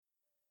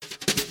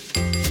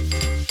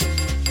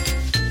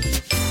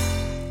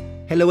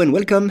Hello and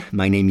welcome,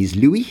 my name is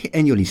Louis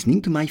and you're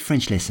listening to my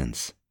French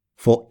lessons.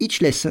 For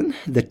each lesson,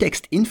 the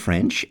text in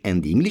French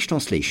and the English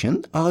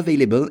translation are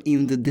available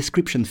in the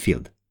description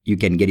field. You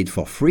can get it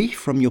for free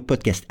from your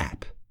podcast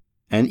app.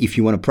 And if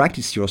you want to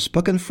practice your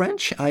spoken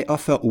French, I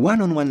offer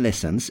one-on-one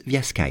lessons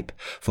via Skype.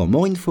 For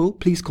more info,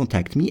 please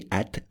contact me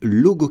at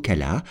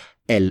logokala,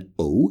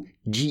 Logokala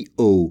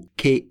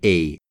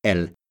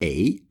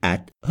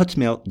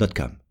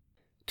 @hotmail.com.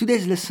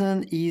 Today's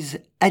lesson is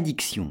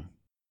addiction.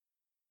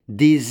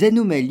 Des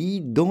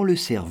anomalies dans le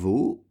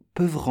cerveau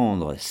peuvent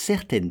rendre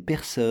certaines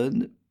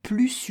personnes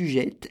plus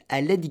sujettes à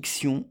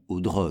l'addiction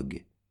aux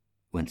drogues.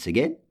 Once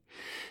again,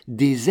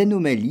 des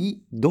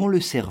anomalies dans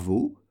le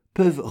cerveau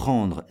peuvent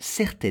rendre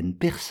certaines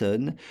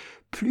personnes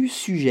plus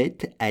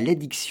sujettes à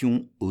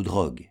l'addiction aux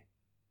drogues.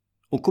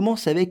 On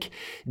commence avec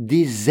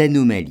des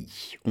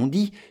anomalies. On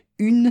dit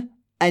une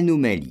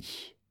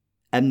anomalie.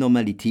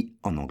 Abnormality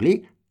en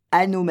anglais,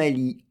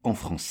 anomalie en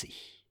français.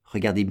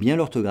 Regardez bien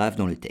l'orthographe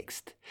dans le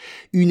texte.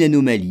 Une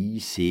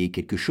anomalie, c'est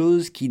quelque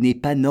chose qui n'est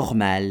pas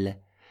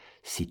normal.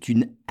 C'est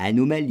une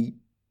anomalie.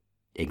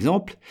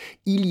 Exemple,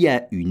 il y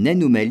a une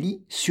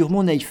anomalie sur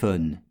mon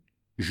iPhone.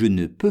 Je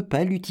ne peux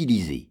pas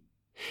l'utiliser.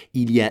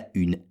 Il y a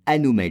une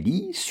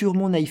anomalie sur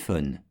mon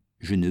iPhone.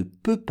 Je ne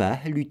peux pas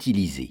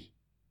l'utiliser.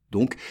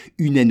 Donc,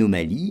 une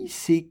anomalie,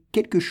 c'est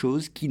quelque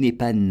chose qui n'est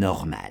pas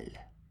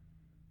normal.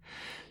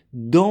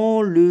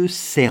 Dans le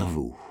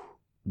cerveau.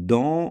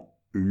 Dans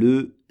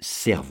le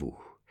cerveau.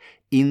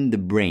 In the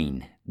brain.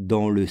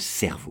 Dans le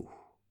cerveau.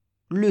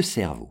 Le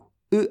cerveau.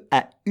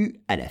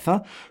 E-A-U à la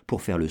fin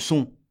pour faire le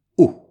son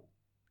O.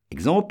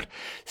 Exemple,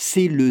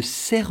 c'est le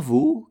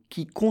cerveau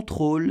qui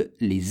contrôle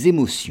les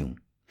émotions.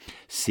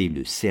 C'est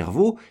le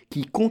cerveau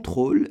qui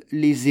contrôle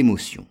les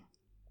émotions.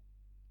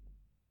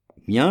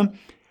 Bien,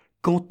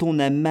 quand on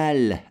a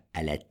mal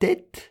à la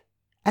tête,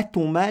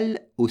 a-t-on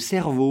mal au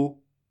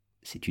cerveau?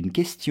 C'est une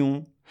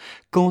question.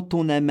 Quand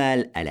on a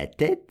mal à la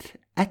tête,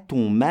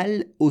 a-t-on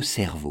mal au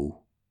cerveau?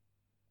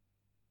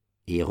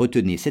 Et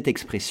retenez cette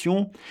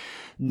expression,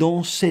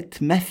 dans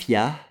cette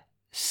mafia,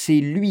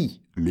 c'est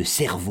lui le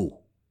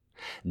cerveau.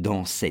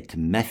 Dans cette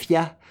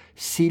mafia,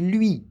 c'est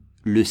lui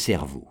le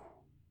cerveau.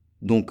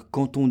 Donc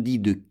quand on dit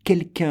de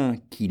quelqu'un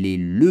qu'il est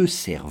le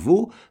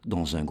cerveau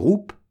dans un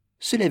groupe,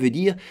 cela veut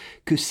dire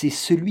que c'est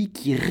celui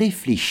qui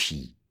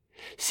réfléchit,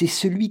 c'est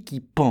celui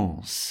qui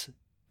pense.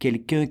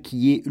 Quelqu'un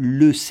qui est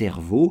le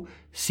cerveau,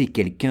 c'est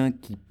quelqu'un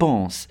qui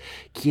pense,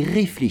 qui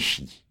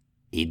réfléchit.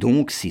 Et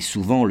donc c'est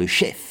souvent le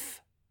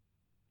chef.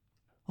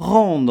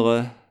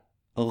 Rendre.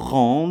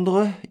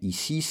 Rendre,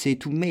 ici c'est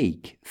to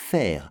make,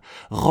 faire,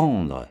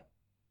 rendre.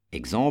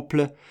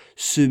 Exemple,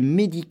 ce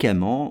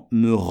médicament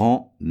me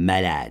rend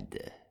malade.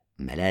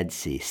 Malade,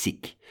 c'est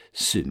sick.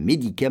 Ce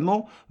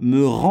médicament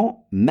me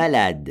rend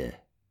malade.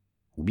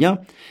 Ou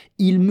bien,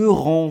 il me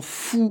rend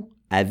fou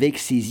avec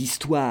ses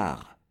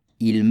histoires.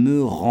 Il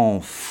me rend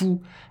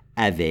fou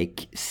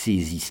avec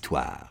ses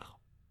histoires.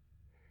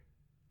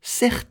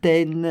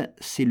 Certaines,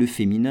 c'est le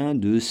féminin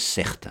de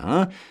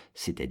certains,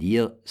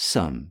 c'est-à-dire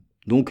some.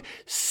 Donc,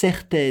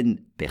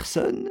 certaines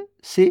personnes,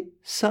 c'est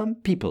some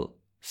people.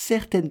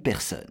 Certaines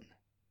personnes.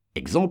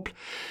 Exemple,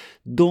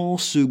 dans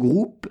ce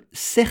groupe,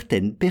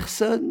 certaines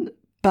personnes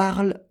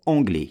parlent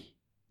anglais.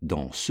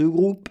 Dans ce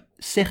groupe,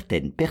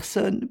 certaines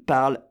personnes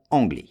parlent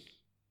anglais.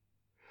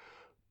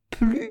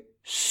 Plus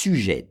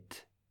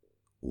sujette.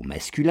 Au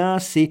masculin,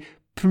 c'est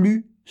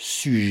plus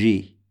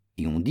sujet.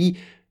 Et on dit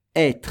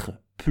être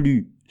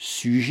plus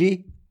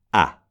sujet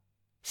à.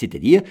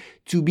 C'est-à-dire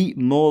to be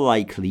more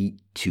likely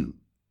to.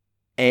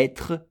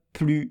 Être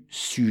plus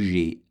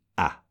sujet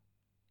à.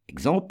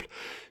 Exemple,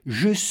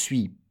 je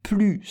suis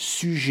plus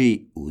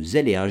sujet aux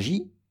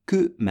allergies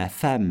que ma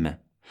femme.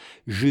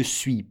 Je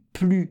suis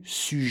plus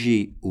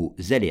sujet aux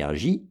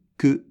allergies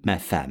que ma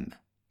femme.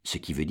 Ce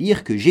qui veut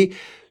dire que j'ai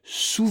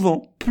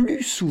souvent,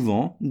 plus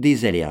souvent,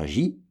 des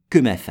allergies que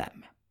ma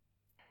femme.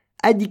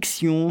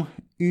 Addiction.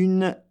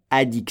 Une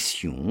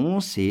addiction,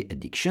 c'est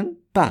addiction,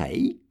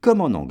 pareil, comme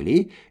en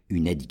anglais,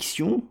 une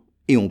addiction,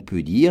 et on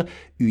peut dire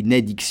une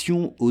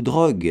addiction aux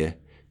drogues.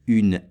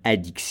 Une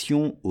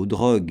addiction aux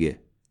drogues.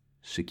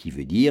 Ce qui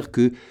veut dire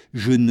que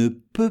je ne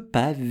peux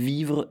pas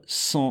vivre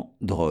sans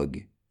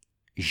drogue.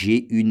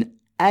 J'ai une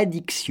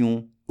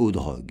addiction aux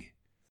drogues.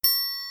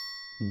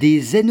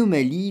 Des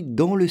anomalies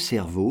dans le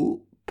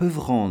cerveau peuvent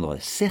rendre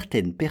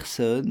certaines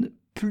personnes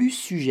plus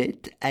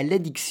sujettes à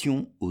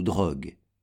l'addiction aux drogues.